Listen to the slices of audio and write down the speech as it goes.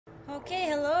Okay,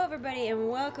 hello everybody, and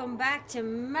welcome back to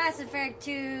Mass Effect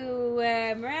 2.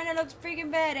 Miranda looks freaking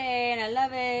badass, and I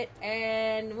love it.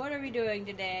 And what are we doing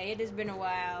today? It has been a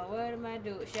while. What am I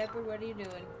doing? Shepard, what are you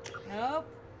doing? Nope.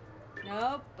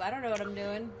 Nope. I don't know what I'm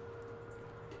doing.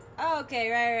 Oh,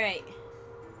 okay, right.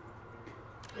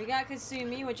 We got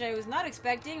Kasumi, which I was not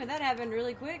expecting, but that happened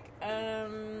really quick.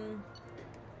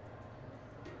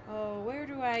 Oh, where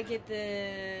do I get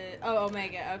the... Oh,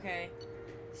 Omega, okay.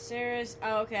 Sarah's...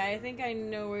 Oh, okay, I think I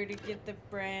know where to get the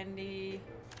brandy.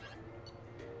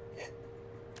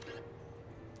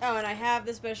 Oh, and I have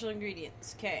the special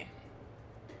ingredients. Okay.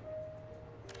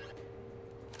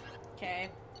 Okay.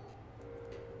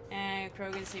 And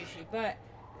Krogan sushi. But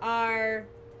our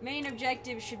main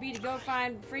objective should be to go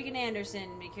find freaking Anderson,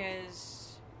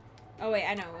 because... Oh, wait,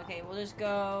 I know. Okay, we'll just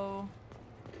go...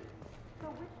 So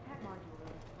which tech module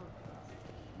is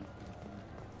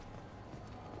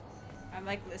I'm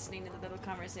like listening to the little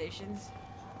conversations.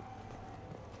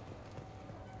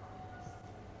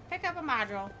 Pick up a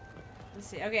module. Let's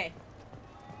see. Okay.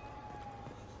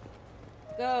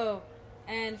 Go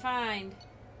and find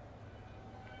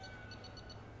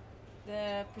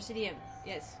the Presidium.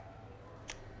 Yes.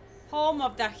 Home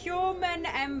of the human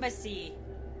embassy.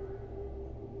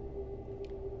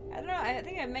 I don't know. I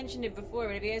think I mentioned it before,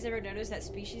 but have you guys ever noticed that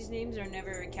species names are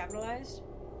never capitalized?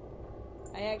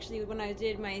 I actually, when I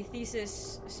did my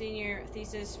senior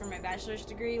thesis for my bachelor's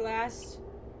degree last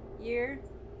year,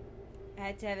 I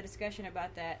had to have a discussion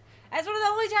about that. That's one of the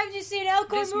only times you see an Elcor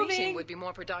This moving. meeting would be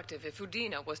more productive if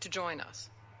Udina was to join us.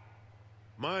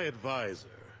 My advisor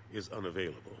is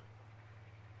unavailable.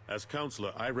 As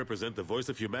counselor, I represent the voice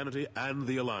of humanity and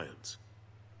the Alliance.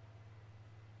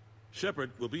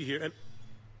 Shepard will be here and...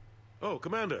 Oh,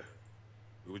 Commander.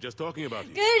 We were just talking about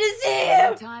you. Good to see you!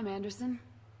 Long time, Anderson.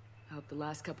 I hope the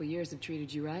last couple years have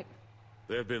treated you right.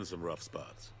 There have been some rough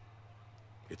spots.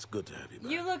 It's good to have you back.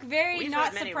 You look very We've not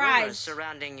heard many surprised. rumors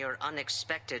surrounding your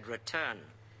unexpected return.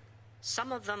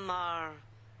 Some of them are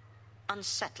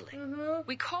unsettling.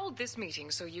 We called this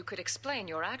meeting so you could explain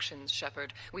your actions,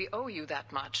 Shepard. We owe you that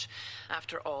much.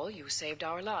 After all, you saved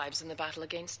our lives in the battle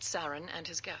against Saren and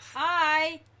his Geth.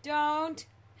 I don't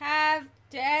have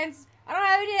to answer. I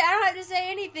don't have to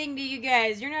say anything to you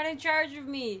guys. You're not in charge of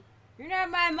me. You're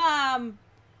not my mom.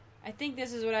 I think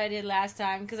this is what I did last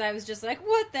time, because I was just like,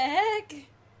 what the heck?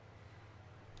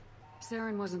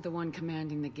 Saren wasn't the one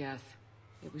commanding the Geth.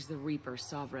 It was the Reaper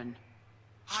Sovereign.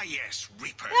 Ah yes,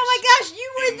 Reapers. Oh my gosh,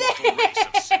 you were Immortal race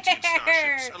of sentient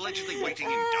there! starships allegedly waiting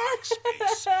in dark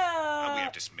space. We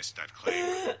have dismissed that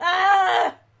claim.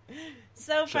 Ah!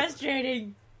 So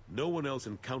frustrating. No one else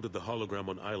encountered the hologram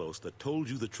on Ilos that told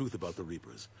you the truth about the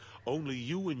Reapers. Only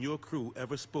you and your crew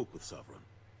ever spoke with Sovereign.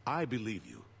 I believe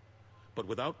you. But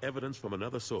without evidence from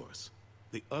another source,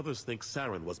 the others think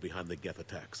Saren was behind the Geth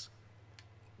attacks.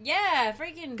 Yeah,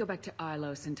 freaking... Go back to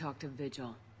Ilos and talk to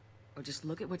Vigil. Or just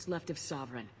look at what's left of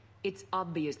Sovereign. It's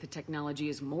obvious the technology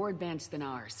is more advanced than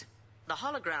ours. The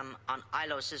hologram on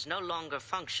Ilos is no longer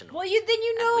functional. Well, then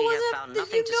you know and we it have was found you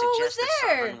nothing to know it suggest was that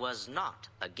there. Sovereign was not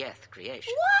a Geth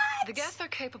creation. What? The Geth are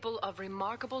capable of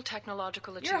remarkable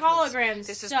technological Your achievements. holograms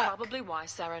This is suck. probably why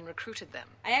Saren recruited them.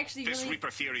 I actually This really...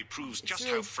 Reaper theory proves just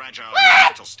really- how fragile your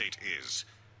mental state is.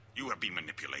 You have been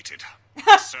manipulated.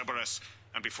 By Cerberus,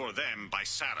 and before them, by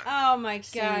Saren. Oh my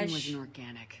Saren was gosh. an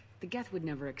organic. The Geth would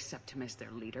never accept him as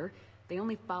their leader. They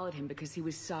only followed him because he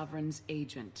was Sovereign's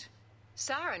agent.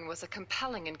 Saren was a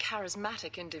compelling and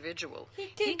charismatic individual.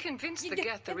 He He convinced the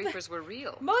Geth the Reapers were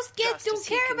real. Most Geths just don't as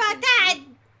he care about convinced that!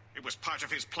 you. It was part of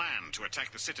his plan to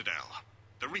attack the Citadel.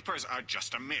 The Reapers are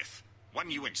just a myth. One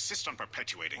you insist on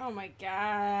perpetuating. Oh my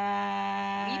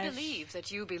gosh. We believe that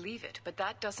you believe it, but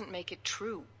that doesn't make it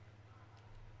true.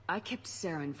 I kept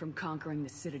Saren from conquering the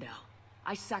Citadel.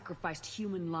 I sacrificed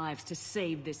human lives to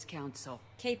save this council.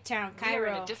 Cape Town, We are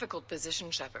in Cairo. a difficult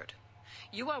position, Shepard.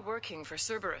 You are working for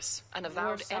Cerberus, an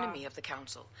avowed Warsaw. enemy of the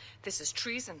Council. This is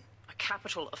treason, a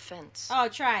capital offense. Oh,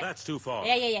 try. That's too far.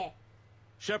 Yeah.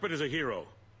 Shepard is a hero.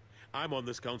 I'm on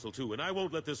this council too, and I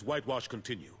won't let this whitewash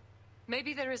continue.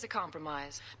 Maybe there is a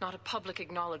compromise. Not a public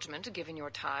acknowledgement given your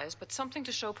ties, but something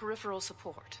to show peripheral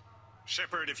support.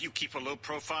 Shepard, if you keep a low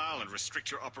profile and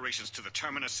restrict your operations to the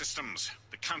Terminus systems,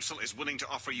 the Council is willing to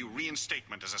offer you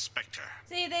reinstatement as a Spectre.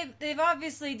 See, they've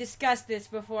obviously discussed this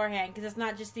beforehand, because it's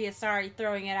not just the Asari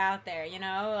throwing it out there, you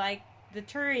know? Like, the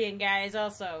Turian guy is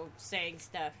also saying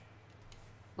stuff.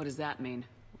 What does that mean?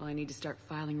 Well, I need to start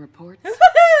filing reports?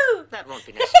 Woohoo! That won't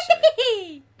be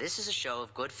necessary. This is a show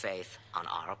of good faith on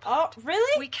our part. Oh,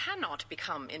 really? We cannot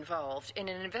become involved in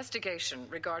an investigation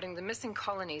regarding the missing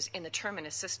colonies in the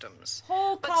Terminus systems.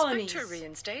 Whole colonies. But Spectre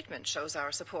reinstatement shows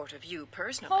our support of you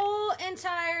personally. Whole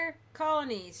entire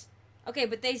colonies. Okay,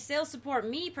 but they still support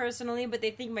me personally, but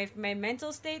they think my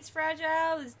mental state's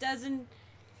fragile. This doesn't...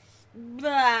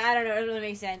 Blah, I don't know, it doesn't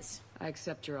make sense. I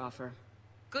accept your offer.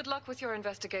 Good luck with your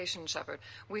investigation, Shepard.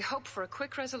 We hope for a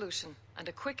quick resolution and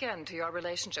a quick end to your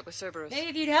relationship with Cerberus. Maybe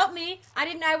if you'd help me,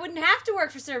 I wouldn't have to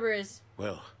work for Cerberus.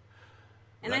 Well,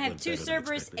 and I have 2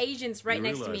 Cerberus agents right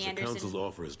next to me, Anderson. The council's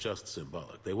offer is just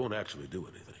symbolic. They won't actually do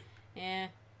anything. Yeah.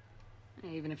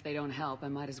 Even if they don't help, I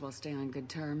might as well stay on good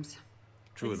terms.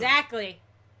 True exactly. Enough.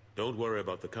 Don't worry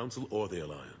about the council or the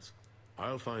alliance.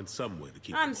 I'll find some way to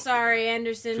keep. I'm sorry,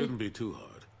 Anderson. Shouldn't be too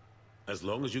hard, as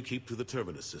long as you keep to the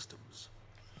Terminus systems.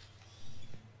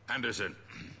 Anderson,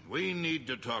 we need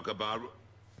to talk about...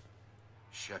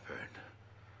 Shepard,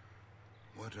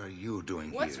 what are you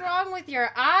doing What's here? wrong with your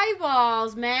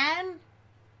eyeballs, man?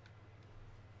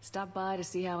 Stop by to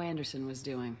see how Anderson was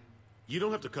doing. You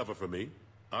don't have to cover for me.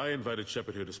 I invited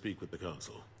Shepard here to speak with the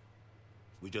council.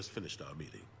 We just finished our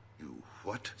meeting. You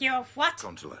what? You what?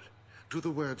 Consulate, do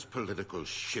the words political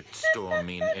shitstorm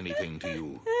mean anything to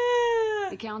you?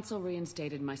 The council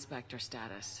reinstated my Spectre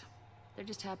status. They're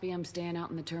just happy I'm staying out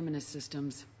in the Terminus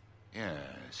systems.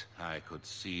 Yes, I could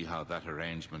see how that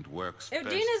arrangement works best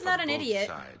Udina's not for an both idiot.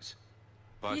 sides.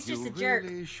 But He's you just a jerk.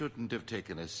 really shouldn't have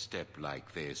taken a step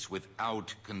like this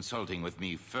without consulting with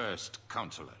me first,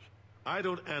 Consulate. I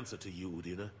don't answer to you,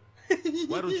 Udina.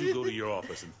 Why don't you go to your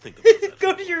office and think about that?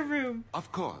 Go to your room. Of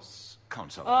course,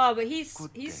 Consulate. Oh, but he's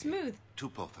Good day smooth. to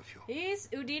both of you.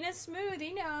 Udina's smooth,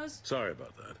 he knows. Sorry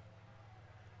about that.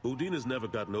 Udina's never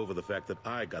gotten over the fact that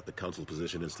I got the council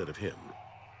position instead of him.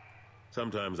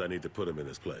 Sometimes I need to put him in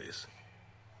his place.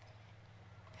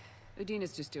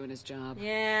 Udina's just doing his job.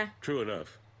 Yeah. True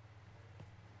enough.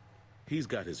 He's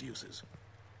got his uses.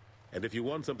 And if you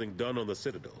want something done on the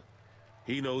Citadel,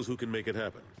 he knows who can make it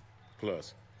happen.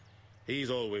 Plus, he's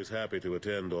always happy to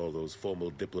attend all those formal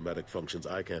diplomatic functions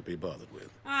I can't be bothered with.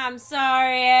 I'm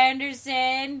sorry,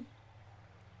 Anderson.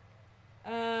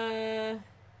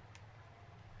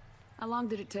 How long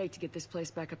did it take to get this place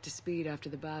back up to speed after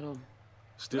the battle?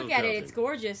 Still Look at counting. it, it's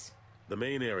gorgeous. The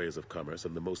main areas of commerce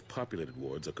and the most populated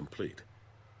wards are complete.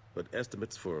 But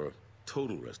estimates for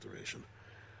total restoration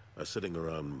are sitting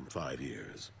around 5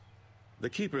 years. The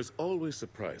Keepers always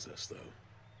surprise us, though.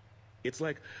 It's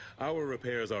like our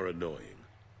repairs are annoying.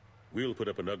 We'll put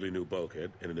up an ugly new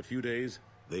bulkhead, and in a few days,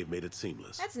 they've made it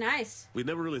seamless. That's nice. We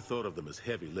never really thought of them as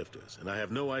heavy lifters, and I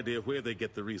have no idea where they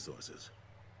get the resources.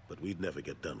 But we'd never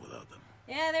get done without them.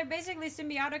 Yeah, they're basically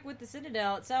symbiotic with the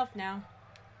Citadel itself now.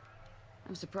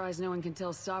 I'm surprised no one can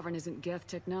tell Sovereign isn't Geth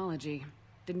technology.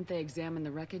 Didn't they examine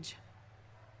the wreckage?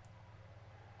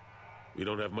 We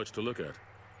don't have much to look at.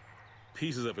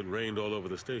 Pieces of it rained all over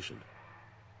the station.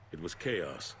 It was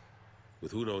chaos,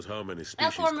 with who knows how many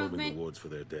species L4 combing movement. the wards for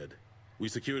their dead. We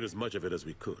secured as much of it as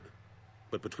we could.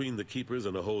 But between the Keepers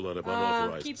and a whole lot of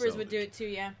unauthorized Keepers would salvage, do it too,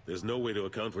 yeah. there's no way to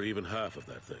account for even half of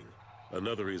that thing.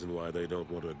 Another reason why they don't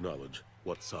want to acknowledge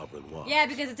what Sovereign wants. Yeah,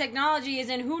 because the technology is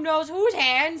in who knows whose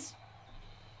hands.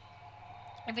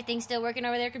 Everything's still working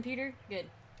over their computer? Good.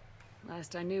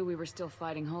 Last I knew, we were still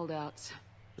fighting holdouts.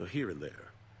 Here and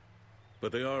there.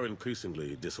 But they are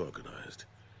increasingly disorganized.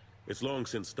 It's long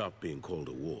since stopped being called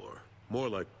a war. More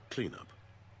like cleanup.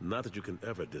 Not that you can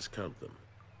ever discount them.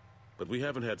 But we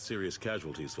haven't had serious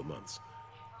casualties for months.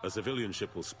 A civilian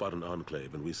ship will spot an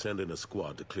enclave and we send in a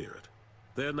squad to clear it.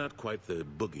 They're not quite the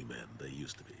boogeymen they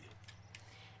used to be.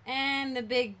 And the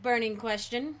big burning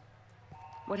question.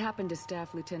 What happened to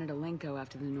Staff Lieutenant Alenko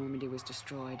after the Normandy was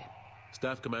destroyed?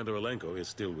 Staff Commander Alenko is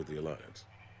still with the Alliance.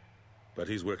 But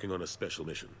he's working on a special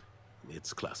mission.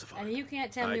 It's classified. And you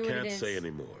can't tell me I what it can't is. say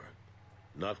anymore.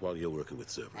 Not while you're working with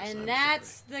Cerberus. And I'm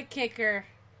that's the kicker.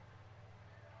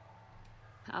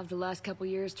 How've the last couple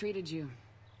years treated you?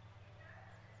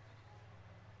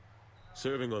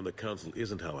 Serving on the Council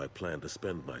isn't how I plan to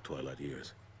spend my twilight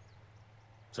years.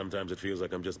 Sometimes it feels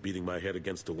like I'm just beating my head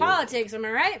against a wall. Politics, am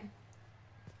I right?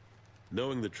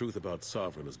 Knowing the truth about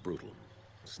Sovereign is brutal.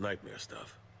 It's nightmare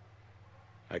stuff.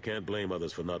 I can't blame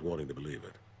others for not wanting to believe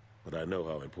it, but I know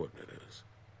how important it is.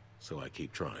 So I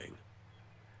keep trying.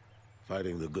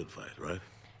 Fighting the good fight, right?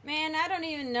 Man, I don't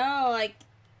even know, like,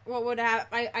 what would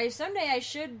happen. Someday I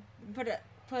should put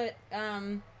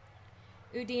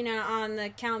Udina on the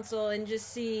council and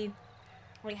just see,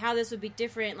 like, how this would be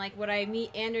different. Like, would I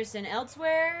meet Anderson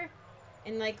elsewhere?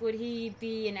 And, like, would he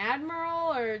be an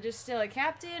admiral or just still a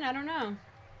captain? I don't know.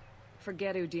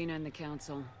 Forget Udina and the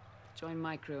Council. Join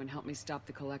my crew and help me stop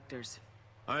the collectors.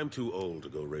 I'm too old to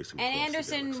go racing. And across the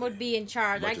Anderson galaxy. would be in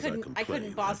charge. Much as I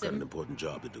couldn't boss I've got an him. important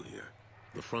job to do here.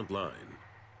 The front line.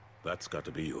 That's got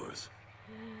to be yours.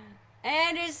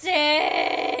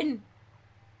 Anderson!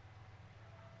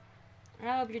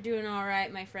 I hope you're doing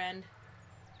alright, my friend.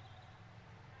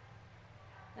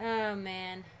 Oh,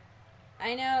 man.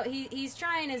 I know, he's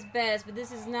trying his best, but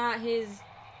this is not his...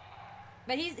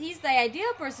 But he's the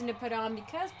ideal person to put on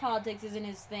because politics isn't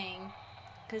his thing.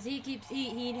 Because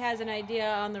he has an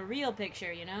idea on the real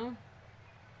picture, you know?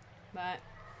 But...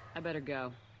 I better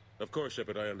go. Of course,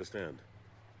 Shepard, I understand.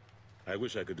 I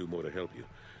wish I could do more to help you.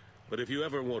 But if you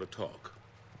ever want to talk,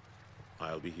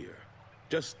 I'll be here.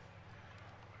 Just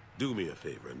do me a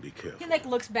favor and be careful. he, like,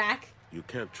 looks back. You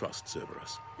can't trust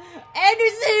Cerberus.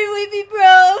 Anderson, we be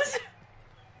bros!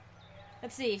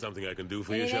 Let's see. Something I can do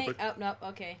for you, Anything? Shepard? Oh, no,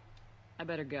 okay. I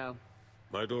better go.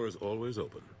 My door is always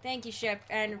open. Thank you, Shep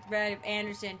and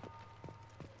Anderson.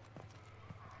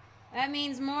 That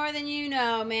means more than you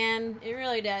know, man. It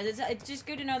really does. It's just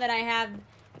good to know that I have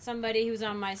somebody who's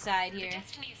on my side here. The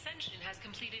Destiny Ascension has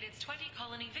completed its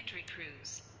 20-colony victory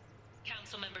cruise.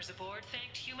 Council members aboard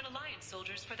thanked Human Alliance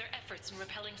soldiers for their efforts in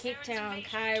repelling Cape Saren's Town,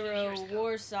 invasion 2 Cairo, years ago.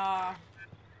 Warsaw.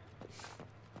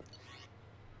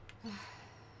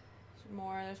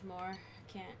 There's more. I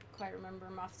can't quite remember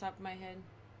them off the top of my head.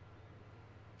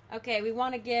 Okay, we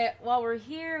want to get, while we're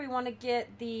here, we want to get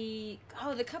the,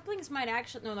 oh, the couplings might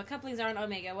actually, no, the couplings aren't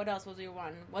Omega. What else was we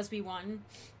one? Was we one?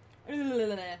 Come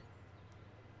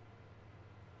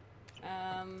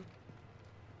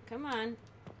on.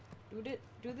 Do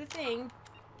the thing.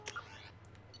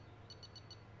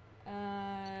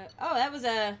 Oh, that was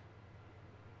a,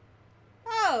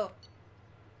 oh,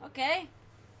 okay.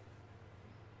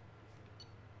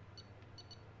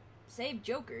 Save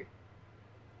Joker.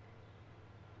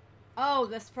 Oh,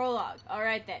 that's prologue.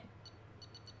 Alright then.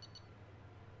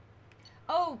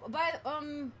 Oh,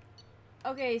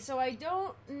 okay, so I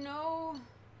don't know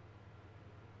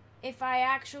if I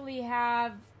actually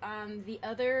have, the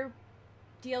other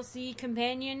DLC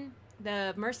companion,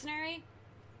 the mercenary.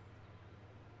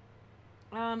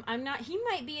 I'm not, he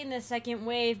might be in the second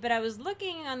wave, but I was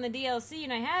looking on the DLC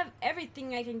and I have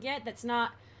everything I can get that's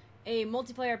not a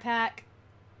multiplayer pack.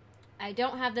 I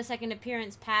don't have the second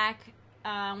appearance pack,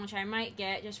 which I might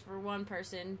get just for one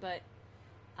person, but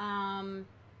I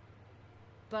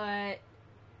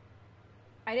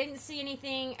didn't see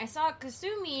anything. I saw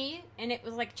Kasumi, and it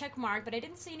was like checkmark, but I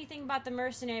didn't see anything about the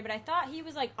mercenary, but I thought he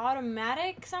was like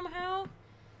automatic somehow.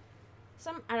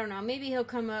 I don't know, maybe he'll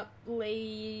come up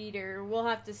later. We'll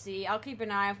have to see. I'll keep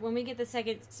an eye out. When we get the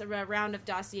second round of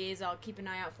dossiers, I'll keep an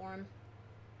eye out for him.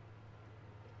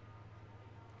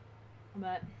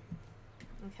 But...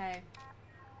 okay.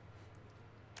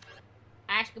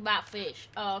 Ask about fish.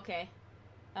 Oh, okay.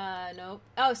 Nope.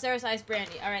 Oh, Sarah's Ice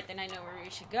Brandy. Alright, then I know where we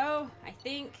should go, I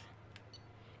think.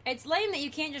 It's lame that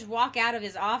you can't just walk out of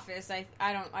his office. I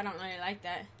don't really like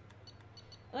that.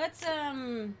 Let's,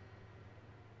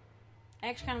 I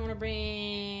actually kind of want to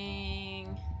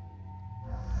bring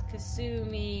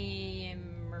Kasumi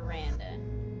and Miranda.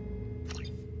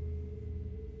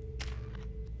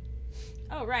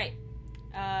 Oh, right.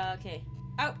 Okay.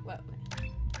 Oh, well.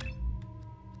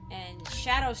 And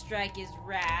Shadow Strike is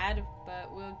rad,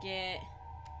 but we'll get...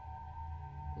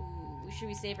 ooh, should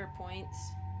we save our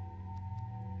points?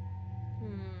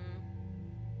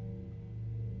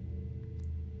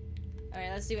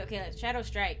 Alright, let's do... okay, let's Shadow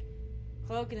Strike.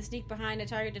 Cloak and sneak behind a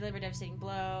target, deliver devastating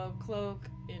blow. Cloak,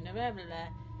 and blah, blah, blah.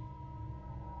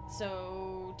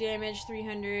 So, damage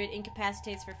 300,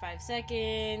 incapacitates for 5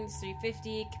 seconds.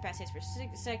 350, capacitates for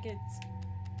 6 seconds.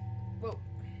 Whoa.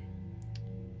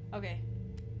 Okay.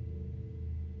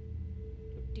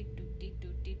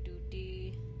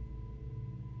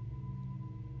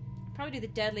 Probably do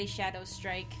the Deadly Shadow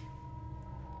Strike,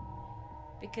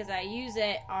 because I use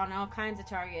it on all kinds of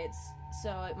targets,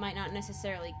 so it might not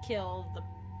necessarily kill the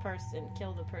person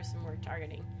we're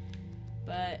targeting.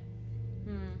 But,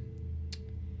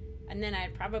 and then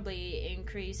I'd probably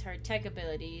increase her tech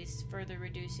abilities, further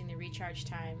reducing the recharge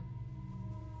time.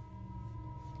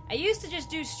 I used to just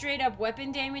do straight up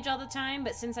weapon damage all the time,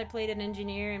 but since I played an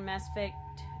engineer in Mass Effect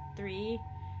 3,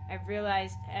 I've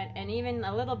realized, and even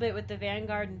a little bit with the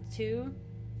Vanguard 2,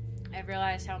 I've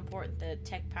realized how important the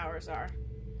tech powers are.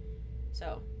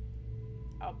 So,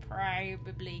 I'll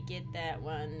probably get that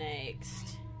one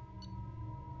next.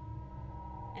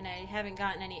 And I haven't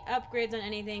gotten any upgrades on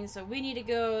anything, so we need to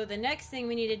go, the next thing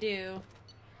we need to do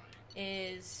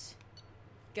is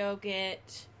go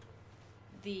get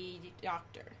the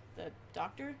doctor. The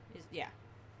doctor is, yeah.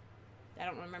 I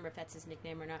don't remember if that's his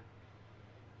nickname or not.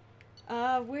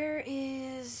 Where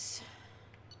is...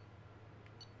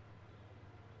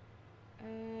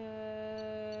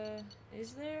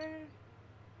 Is there...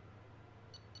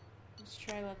 Let's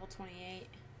try level 28.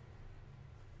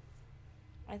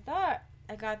 I thought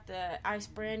I got the ice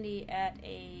brandy at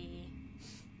a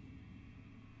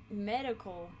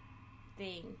medical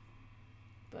thing,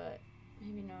 but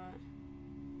maybe not.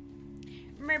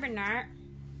 Maybe not.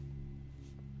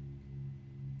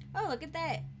 Oh, look at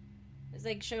that. It's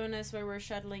like showing us where we're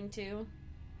shuttling to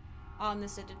on the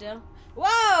Citadel.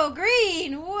 Whoa,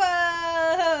 green!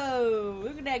 Whoa!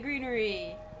 Look at that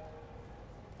greenery.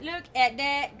 Look at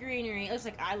that greenery. It looks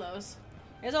like Ilos.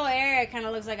 This whole area kind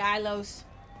of looks like Ilos.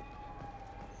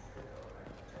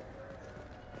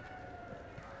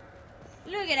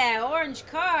 Look at that orange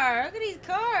car. Look at these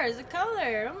cars. The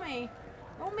color. Oh my.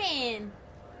 Oh man.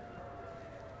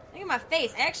 Look at my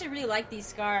face. I actually really like these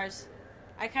scars.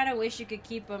 I kind of wish you could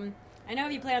keep them. I know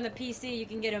if you play on the PC, you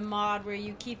can get a mod where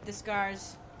you keep the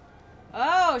scars.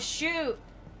 Oh, shoot.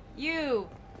 You.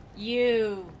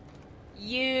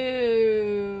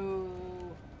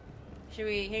 Should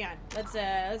we, hang on.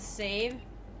 Let's save.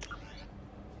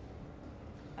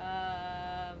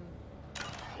 Well,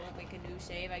 we can do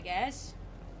save, I guess.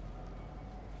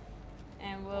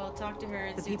 And we'll talk to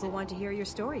her. The people want to hear your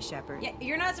story, Shepard. Yeah,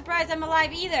 you're not surprised I'm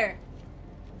alive either.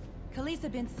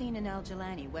 Khaleesa been seen in Al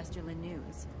Jalani, Westerland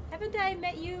News. Haven't I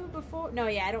met you before? No,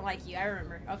 yeah, I don't like you. I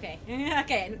remember. Okay.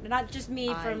 Okay, not just me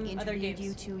from other games. I interviewed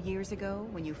you 2 years ago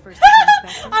when you first became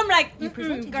Inspector. I'm like, you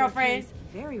presented girlfriend. Your case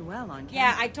very well on camera.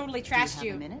 Yeah, I totally trashed Do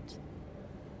you. you. Have a minute?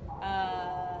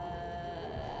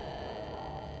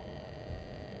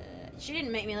 She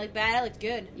didn't make me look bad. I looked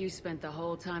good. You spent the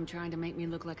whole time trying to make me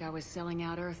look like I was selling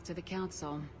out Earth to the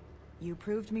Council. You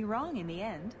proved me wrong in the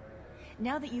end.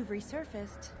 Now that you've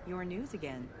resurfaced, you're news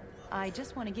again. I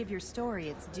just want to give your story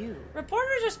its due.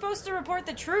 Reporters are supposed to report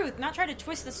the truth, not try to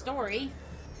twist the story.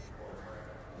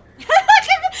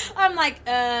 I'm like,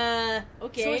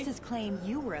 okay. Sources claim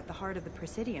you were at the heart of the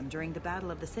Presidium during the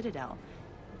Battle of the Citadel.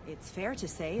 It's fair to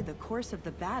say the course of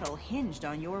the battle hinged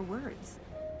on your words.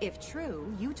 If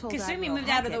true, you told Kasumi Admiral moved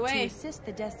out of the Hackett way. to assist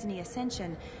the Destiny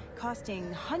Ascension,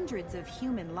 costing hundreds of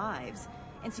human lives,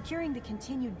 and securing the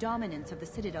continued dominance of the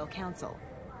Citadel Council.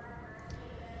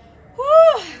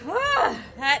 Whew,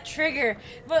 that trigger.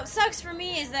 What sucks for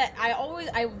me is that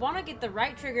I want to get the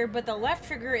right trigger, but the left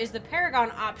trigger is the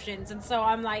Paragon options, and so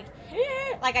I'm like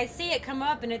I see it come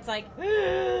up, and it's like.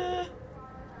 The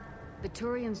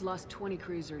Turians lost 20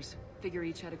 cruisers. Figure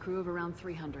each had a crew of around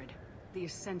 300. The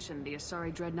Ascension, the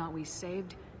Asari dreadnought we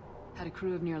saved, had a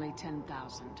crew of nearly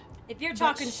 10,000. If you're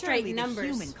talking But straight surely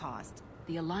numbers, the human cost.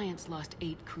 The Alliance lost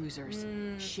 8 cruisers.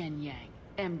 Shenyang,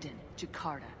 Emden,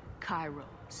 Jakarta, Cairo,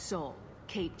 Seoul,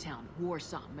 Cape Town,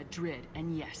 Warsaw, Madrid,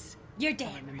 and yes, you're I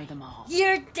dang remember them all.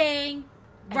 You're dang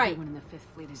right. Everyone in the Fifth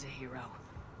Fleet is a hero.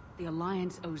 The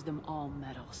Alliance owes them all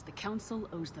medals. The Council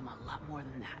owes them a lot more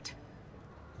than that.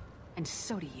 And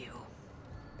so do you.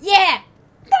 Yeah.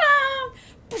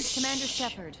 Commander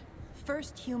Shepard,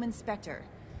 first human Spectre,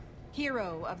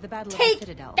 hero of the Battle of Take the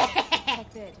Citadel.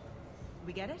 Tech bid.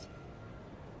 We get it?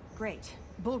 Great.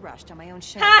 Bull rushed on my own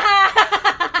show.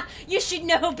 You should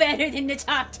know better than to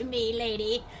talk to me,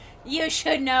 lady. You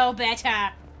should know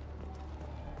better.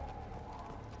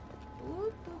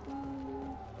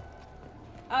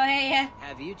 Oh, hey,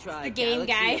 Have you tried the game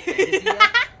Galaxy guy. of Fantasy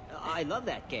yet? I love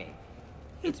that game.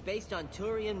 It's based on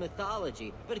Turian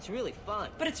mythology, but it's really fun.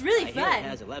 But it's really I hear fun. it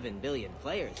has 11 billion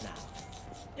players now.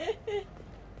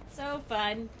 So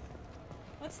fun.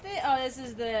 What's the... Oh, this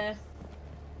is the...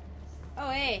 Oh,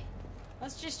 hey.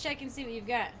 Let's just check and see what you've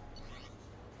got.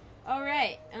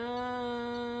 Alright.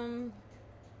 I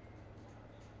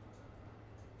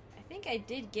think I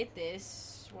did get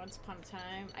this once upon a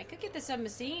time. I could get the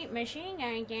submachine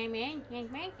gun game.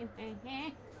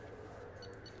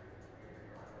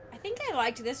 I think I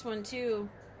liked this one too.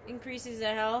 Increases the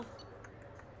health.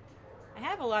 I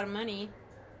have a lot of money.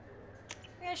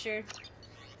 Yeah, sure.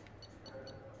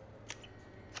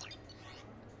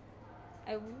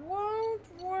 I won't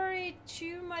worry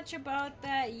too much about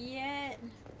that yet.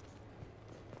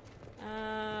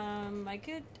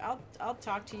 I'll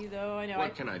talk to you though. I know.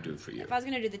 What can I do for you? If I was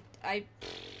gonna do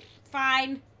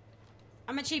fine.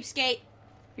 I'm a cheapskate.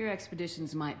 Your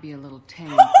expeditions might be a little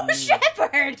tame. Oh, for me.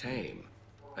 Shepard! Tame.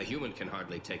 A human can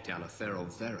hardly take down a Thero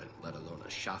Varen, let alone a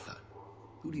Shatha.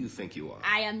 Who do you think you are?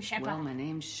 I am Shepard. Well, my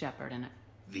name's Shepard, and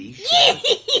The Shepard?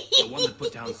 The one that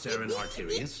put down Saren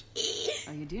Arterius?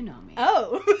 oh, you do know me.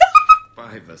 Oh.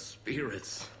 By the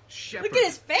spirits. Shepard. Look at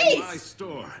his face. In my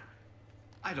store.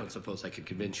 I don't suppose I could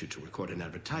convince you to record an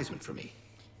advertisement for me.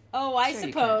 Oh, I Sure you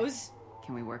suppose.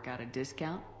 Can we work out a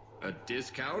discount? A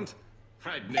discount?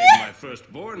 I'd name my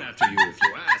firstborn after you if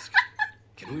you ask.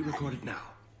 Can we record it now?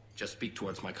 Just speak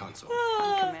towards my console.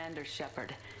 I'm Commander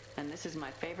Shepard, and this is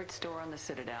my favorite store on the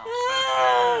Citadel.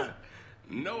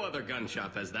 No other gun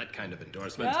shop has that kind of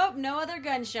endorsement. Nope, no other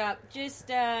gun shop. Just,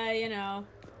 you know.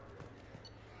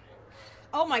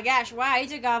 Oh my gosh, wow, he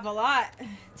took off a lot.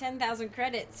 10,000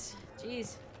 credits.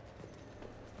 Jeez.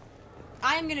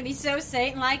 I'm gonna be so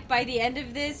Satan-like by the end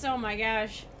of this. Oh my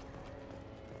gosh.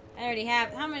 I already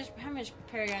have. How much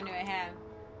Paragon do I have?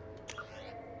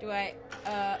 Do I,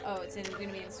 oh, it's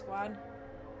gonna be in squad.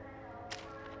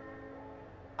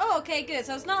 Oh, okay, good.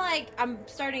 So it's not like I'm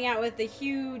starting out with the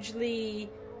hugely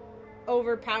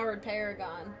overpowered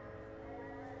Paragon.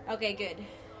 Okay, good.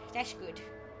 That's good.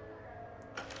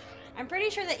 I'm pretty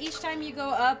sure that each time you go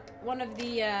up one of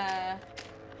the,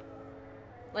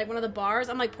 like one of the bars,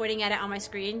 I'm like pointing at it on my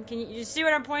screen. Can you see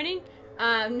what I'm pointing?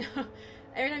 No.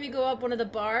 Every time you go up one of the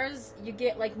bars, you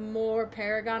get like more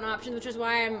Paragon options, which is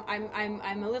why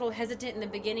I'm a little hesitant in the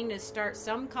beginning to start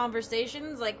some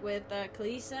conversations, like with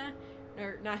Khaleesi,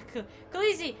 or not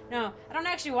Khaleesi. No, I don't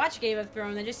actually watch Game of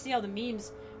Thrones. I just see all the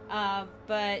memes.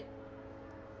 But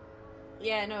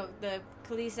yeah, no, the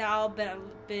Khaleesi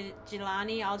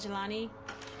Al-Jilani.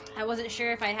 I wasn't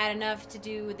sure if I had enough to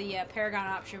do the Paragon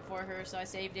option for her, so I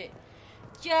saved it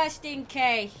just in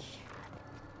case.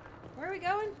 Where are we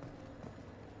going?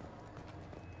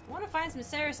 I want to find some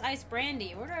Ceres Ice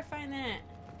Brandy. Where do I find that?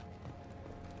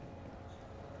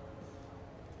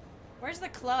 Where's the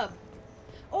club?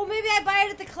 Oh, maybe I buy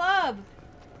it at the club.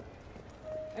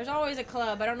 There's always a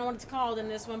club. I don't know what it's called in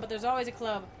this one, but there's always a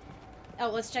club. Oh,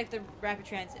 let's check the rapid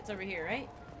transit. It's over here, right?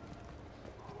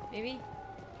 Maybe?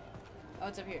 Oh,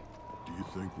 it's over here. Do you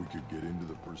think we could get into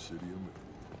the Presidium?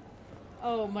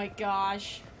 Oh my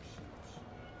gosh.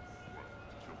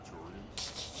 Do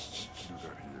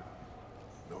that here.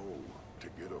 No, to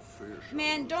get a fish.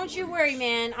 Man, don't you worry,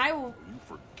 man. I will. You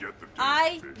forget the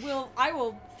damn fish. I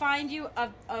will find you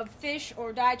a fish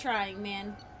or die trying,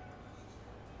 man.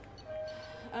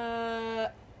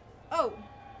 Oh.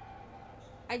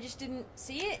 I just didn't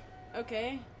see it?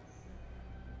 Okay.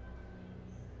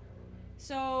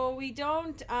 So, we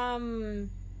don't,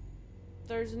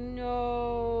 there's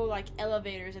no, like,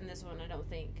 elevators in this one, I don't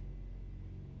think.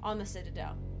 On the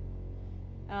Citadel.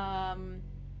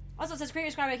 Also, it says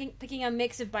creators picking a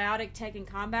mix of biotic tech and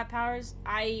combat powers.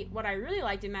 What I really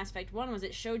liked in Mass Effect 1 was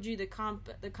it showed you the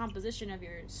composition of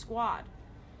your squad.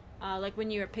 Like when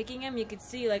you were picking them, you could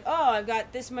see like, oh, I've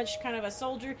got this much kind of a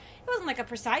soldier. It wasn't like a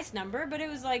precise number, but it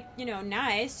was like, you know,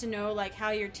 nice to know like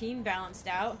how your team balanced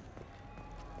out.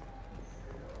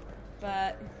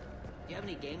 But Do you have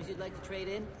any games you'd like to trade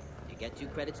in? You get 2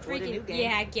 credits toward a new game.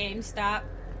 Yeah, GameStop.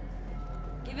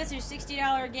 Give us your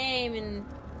 $60 game and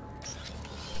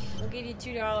we'll give you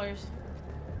 $2.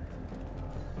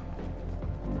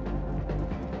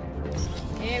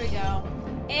 Here we go.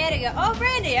 Here we go. Oh,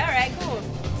 Brandy! Alright, cool.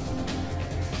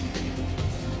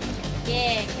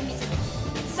 Yeah, give me some.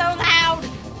 It's so loud!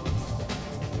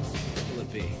 What will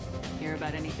it be? Hear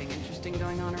about anything interesting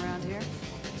going on around here?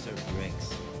 Serve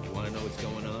drinks. You want to know what's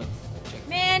going on? Check.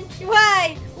 Man,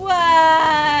 why?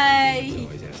 Why? You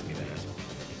always ask me that.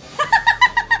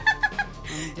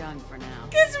 I'm done for now.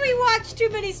 Because we watch too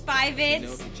many spy You vids.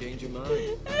 know if you change your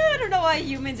mind. I don't know why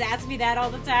humans ask me that all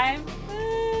the time.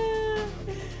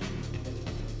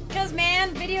 Because,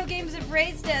 man, video games have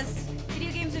raised us.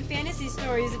 Video games and fantasy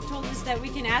stories have told us that we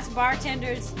can ask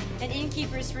bartenders and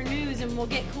innkeepers for news and we'll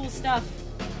get cool stuff.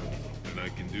 And I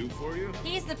can do for you?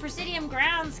 He's the Presidium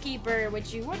groundskeeper,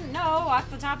 which you wouldn't know off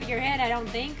the top of your head, I don't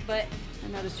think, but... I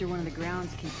noticed you're one of the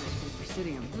groundskeepers for the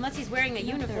Presidium. Unless he's wearing a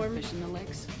uniform. Fish in the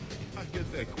lakes. I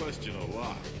get that question a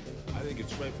lot. I think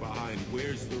it's right behind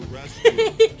where's the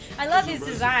restroom. I love his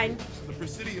design. The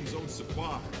Presidium's own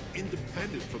supply,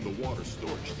 independent from the water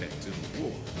storage tanks in the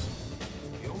walls.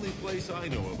 The only place I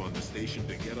know of on the station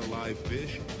to get a live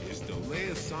fish is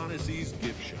Delea Sonesi's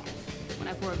gift shop. When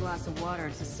I pour a glass of water,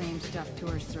 it's the same stuff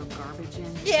tourists throw garbage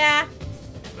in. Yeah.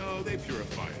 No, they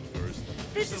purify it first.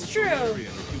 This is Some true.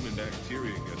 Solarian or human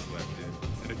bacteria gets left in,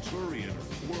 and a Turian or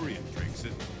Quarian drinks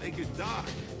it, they could die.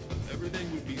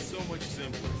 Everything would be so much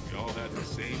simpler if we all had the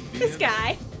same DNA. This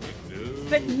guy.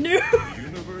 But no. The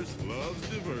universe loves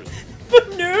diversity. But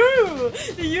no!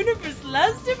 The universe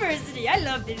loves diversity. I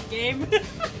love this game.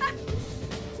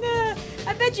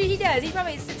 I bet you he does. He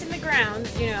probably sits in the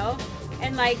grounds, you know,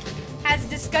 and like has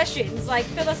discussions, like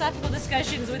philosophical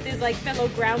discussions with his like fellow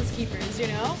groundskeepers, you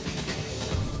know?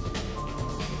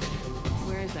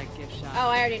 Where is that gift shop? Oh,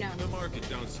 I already know. The market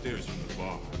downstairs from the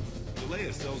bar.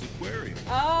 Galilea sells aquariums.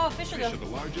 Oh, fish are Fish are the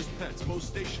largest pets. Most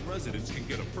station residents can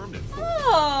get a permit for.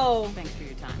 Oh! Thanks for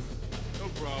your time. No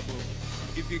problem.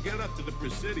 If you get up to the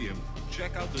Presidium,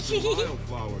 check out the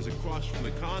wildflowers across from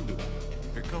the conduit.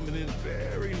 They're coming in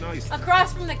very nicely.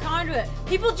 Across from the conduit.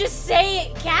 People just say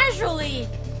it casually.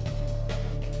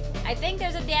 I think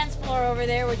there's a dance floor over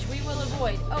there, which we will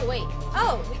avoid. Oh, wait.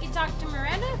 Oh, we can talk to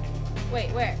Miranda?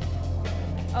 Wait, where?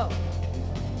 Oh.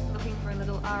 Looking for a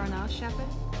little R&R, Shepard?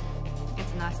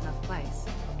 It's a nice enough place.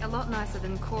 A lot nicer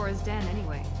than Cora's den,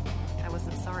 anyway. I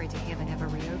wasn't sorry to hear they never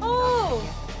reopened. Oh!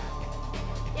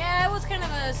 Yeah, it was kind of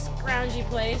a scroungy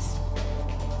place.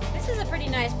 This is a pretty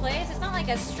nice place. It's not like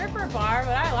a stripper bar,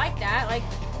 but I like that. Like,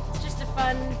 it's just a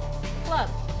fun club,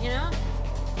 you know?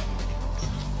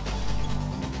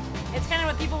 It's kind of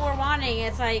what people were wanting.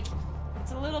 It's like,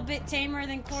 it's a little bit tamer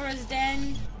than Cora's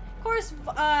den. Cora's,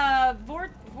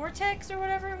 Vortex or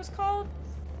whatever it was called?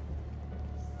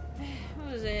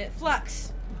 What was it?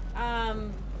 Flux. That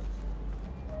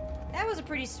was a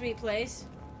pretty sweet place.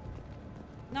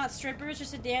 Not strippers,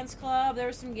 just a dance club. There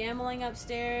was some gambling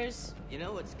upstairs. You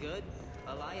know what's good?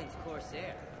 Alliance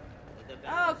Corsair.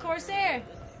 Oh, Corsair.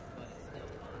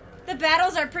 The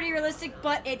battles are pretty realistic,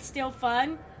 but it's still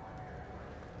fun.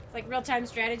 It's like real-time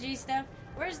strategy stuff.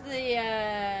 Where's the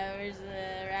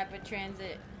rapid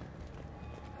transit?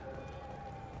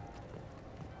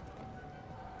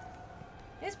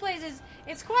 This place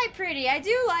it's quite pretty. I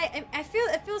do like, I feel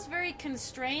it feels very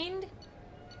constrained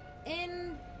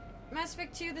in Mass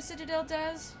Effect 2, the Citadel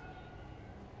does.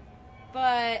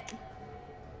 But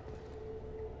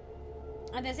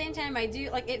at the same time, I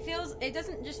do like it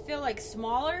doesn't just feel like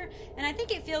smaller, and I think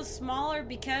it feels smaller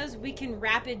because we can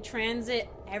rapid transit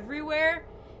everywhere,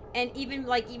 and even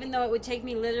though it would take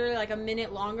me literally like a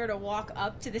minute longer to walk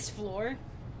up to this floor.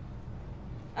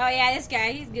 Oh yeah, this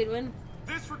guy, he's a good one.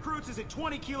 This recruits is a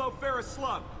 20-kilo Ferris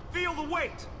slug. Feel the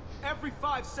weight. Every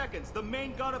 5 seconds, the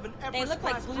main gun of an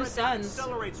Everest-class dreadnought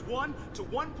accelerates 1 to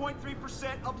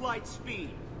 1.3% of light speed.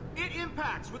 It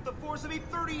impacts with the force of a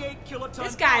 38-kiloton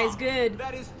This guy bomb. is good.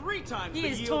 That is 3 times he the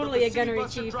is yield totally of the a gunnery City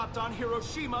Buster chief. dropped on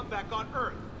Hiroshima back on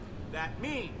Earth. That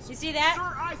means you see that?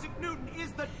 Sir Isaac Newton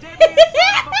is the deadliest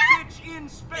son of a bitch in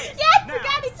space. Yeah, I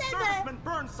forgot he said that. Serviceman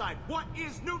Burnside, what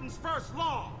is Newton's first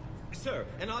law? Sir,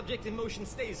 an object in motion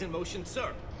stays in motion,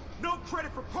 sir. No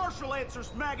credit for partial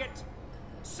answers, maggot.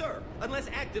 Sir, unless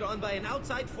acted on by an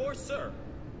outside force, sir.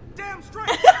 Damn straight!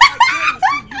 I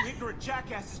guarantee you ignorant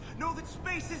jackasses know that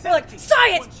space is empty. Like,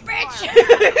 science, bitch!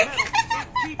 It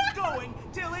keeps going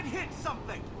till it hits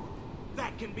something.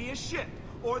 That can be a ship,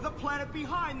 or the planet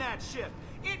behind that ship.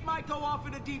 It might go off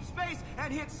into deep space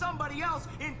and hit somebody else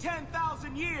in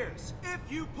 10,000 years. If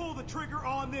you pull the trigger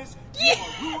on this, you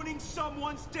are ruining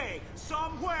someone's day,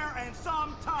 somewhere and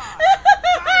sometime.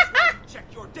 That is why you check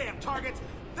your damn targets.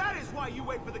 That is why you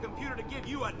wait for the computer to give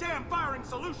you a damn firing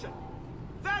solution.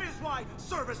 That is why,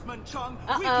 Serviceman Chung,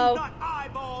 we do not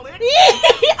eyeball it.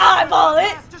 Eyeball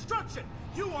it? Mass destruction.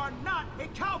 You are not a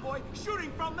cowboy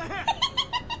shooting from the hip.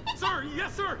 Sir,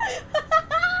 yes, sir.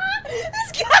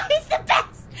 This guy is the best.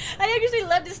 I actually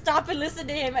love to stop and listen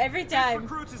to him every time.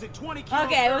 Recruits is a 20-kilo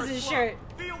okay, it was his shirt.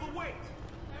 Feel the weight.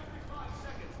 Every 5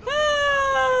 seconds.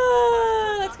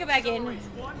 Let's go back in. 1 to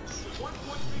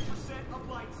 1.3% of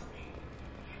light speed.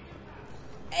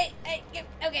 Hey,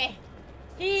 okay.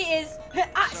 He is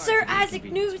Sir Isaac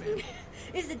Newton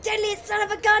is the deadliest son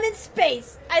of a gun in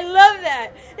space. I love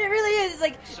that. It really is. It's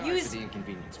like use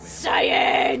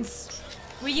science.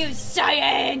 We use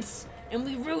science and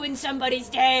we ruin somebody's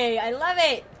day. I love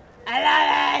it. I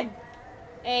love it.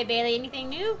 Hey Bailey, anything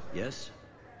new? Yes.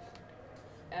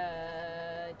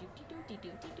 I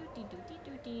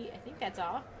think that's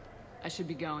all. I should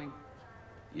be going.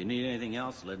 You need anything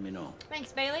else, let me know.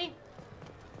 Thanks, Bailey.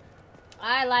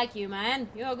 I like you, man.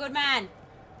 You're a good man.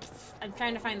 I'm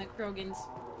trying to find the Krogans.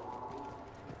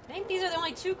 I think these are the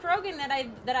only 2 Krogan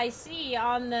that I see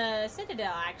on the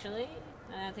Citadel, actually.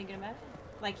 Thinking about it.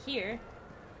 Like here.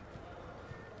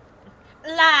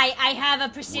 Lie! I have a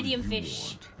Presidium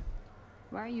fish.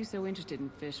 Why are you so interested in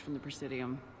fish from the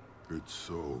Presidium? It's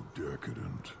so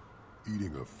decadent.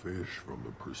 Eating a fish from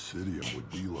the Presidium would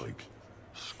be like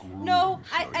Scrooge. No,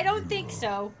 I don't think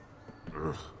so.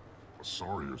 Ugh.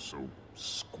 Sorry you're so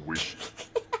squishy.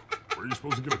 Where are you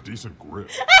supposed to get a decent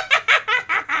grip?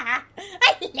 I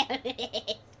love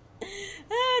it.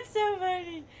 Oh, it's so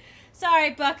funny.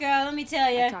 Sorry, Bucko. Let me tell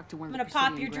you. I'm gonna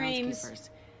pop your dreams.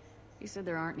 He said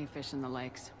there aren't any fish in the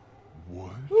lakes.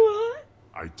 What? What?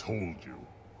 I told you.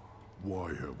 Why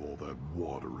have all that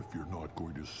water if you're not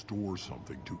going to store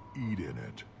something to eat in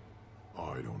it?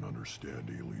 I don't understand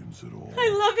aliens at all. I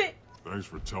love it. Thanks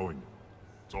for telling me.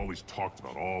 It's all he's talked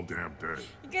about all damn day.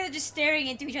 You guys are just staring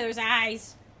into each other's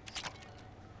eyes.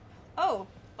 Oh,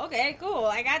 okay, cool.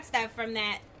 I got stuff from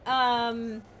that.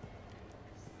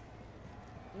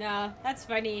 No, that's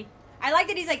funny. I like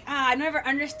that he's like, I never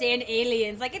understand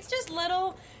aliens. Like, it's just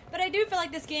little, but I do feel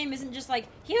like this game isn't just like,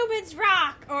 humans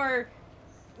rock, or,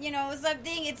 you know,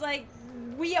 something. It's like,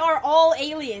 we are all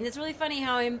aliens. It's really funny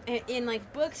how in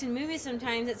like, books and movies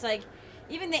sometimes, it's like,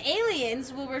 even the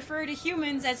aliens will refer to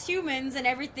humans as humans and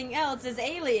everything else as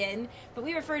alien, but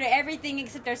we refer to everything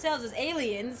except ourselves as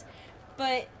aliens.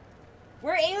 But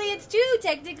we're aliens too,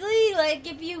 technically, like,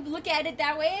 if you look at it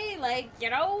that way, like, you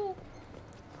know?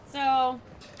 So,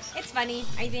 it's funny,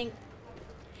 I think.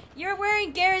 You're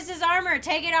wearing Garrus's armor,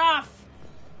 take it off!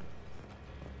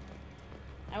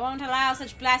 I won't allow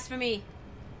such blasphemy.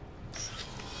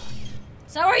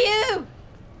 So are you!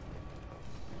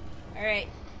 Alright.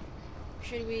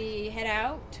 Should we head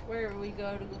out? Where do we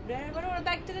go to go?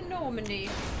 Back to the Normandy.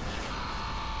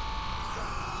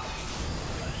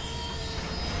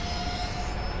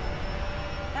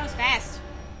 That was fast.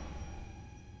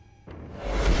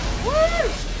 Woo!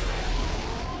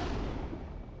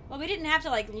 Well, we didn't have to,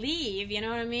 like, leave, you know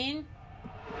what I mean?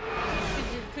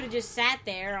 Could have just sat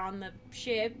there on the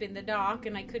ship in the dock,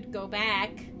 and I could go back.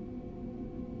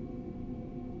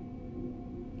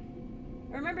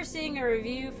 I remember seeing a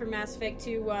review for Mass Effect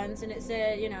 2 once, and it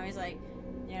said, you know, he's like,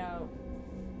 you know,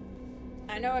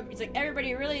 I know it's like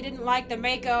everybody really didn't like the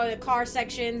Mako, the car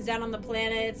sections down on the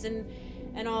planets, and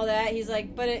all that. He's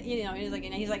like, but it, you know, he's like,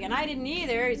 and I didn't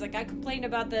either. He's like, I complained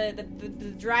about the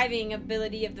driving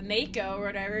ability of the Mako or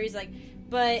whatever. He's like,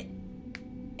 but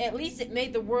at least it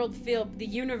made the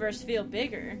universe feel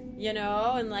bigger, you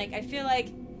know? And like, I feel like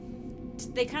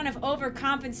they kind of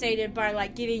overcompensated by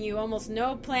like giving you almost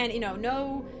no plan, you know,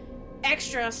 no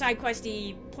extra side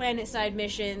questy planet side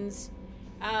missions,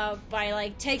 by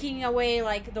like taking away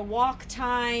like the walk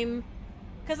time,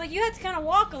 because like you had to kind of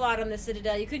walk a lot on the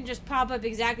Citadel. You couldn't just pop up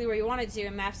exactly where you wanted to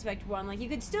in Mass Effect 1. Like, you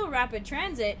could still rapid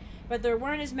transit, but there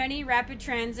weren't as many rapid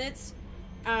transits.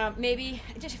 Maybe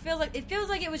it just feels like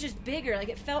it was just bigger. Like,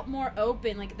 it felt more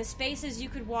open. Like, the spaces you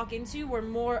could walk into were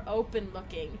more open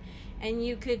looking, and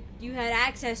you had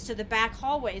access to the back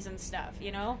hallways and stuff,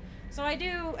 you know? So I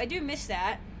do miss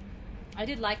that. I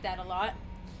did like that a lot.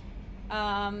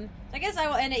 I guess I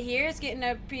will end it here. It's getting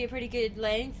a pretty good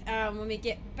length. When we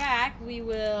get back, we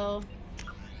will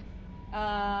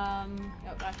not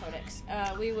Codex.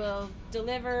 We will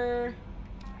deliver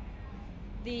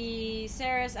the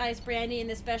Ceres Ice Brandy and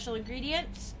the special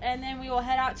ingredients, and then we will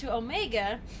head out to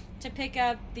Omega to pick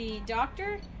up the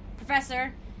Doctor,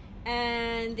 Professor,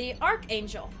 and the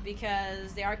Archangel,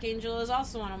 because the Archangel is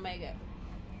also on Omega.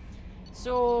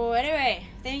 So, anyway,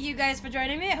 thank you guys for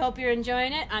joining me. I hope you're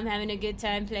enjoying it. I'm having a good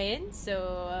time playing.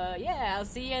 So, yeah, I'll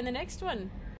see you in the next one.